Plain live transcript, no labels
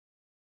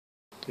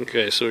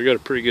Okay, so we got a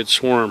pretty good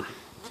swarm.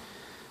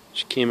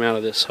 She came out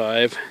of this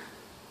hive.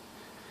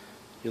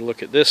 You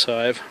look at this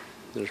hive,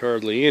 there's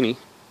hardly any.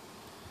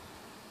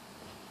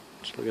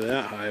 Just look at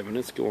that hive, and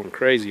it's going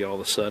crazy all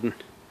of a sudden.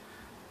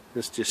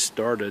 This just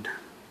started.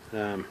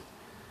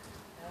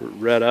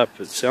 Read up,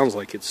 it sounds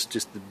like it's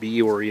just the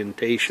bee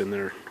orientation.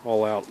 They're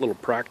all out, little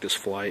practice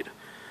flight.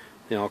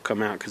 They all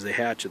come out because they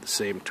hatch at the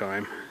same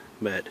time.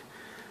 But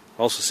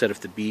also said if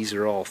the bees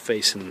are all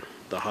facing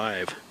the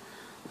hive,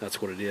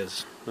 that's what it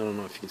is. I don't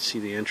know if you can see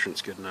the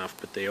entrance good enough,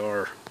 but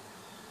they're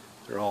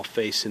all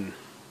facing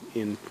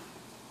in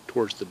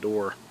towards the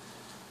door.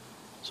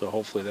 So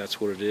hopefully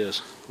that's what it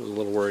is. I was a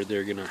little worried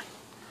they're gonna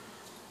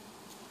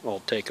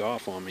all take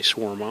off on me,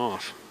 swarm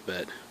off,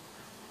 but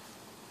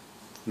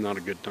not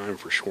a good time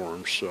for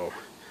swarms, so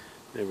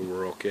maybe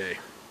we're okay.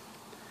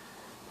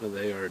 But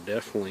they are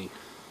definitely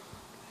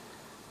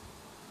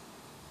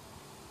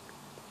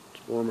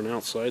swarming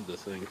outside the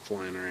thing,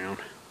 flying around.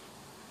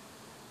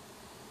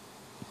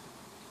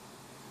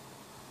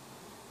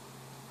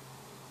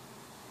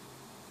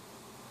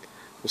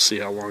 We'll see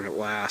how long it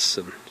lasts,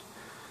 and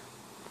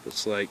if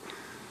it's like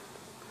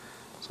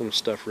some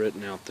stuff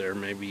written out there,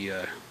 maybe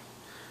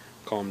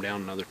calm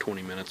down another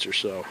 20 minutes or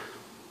so,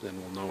 then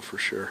we'll know for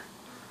sure.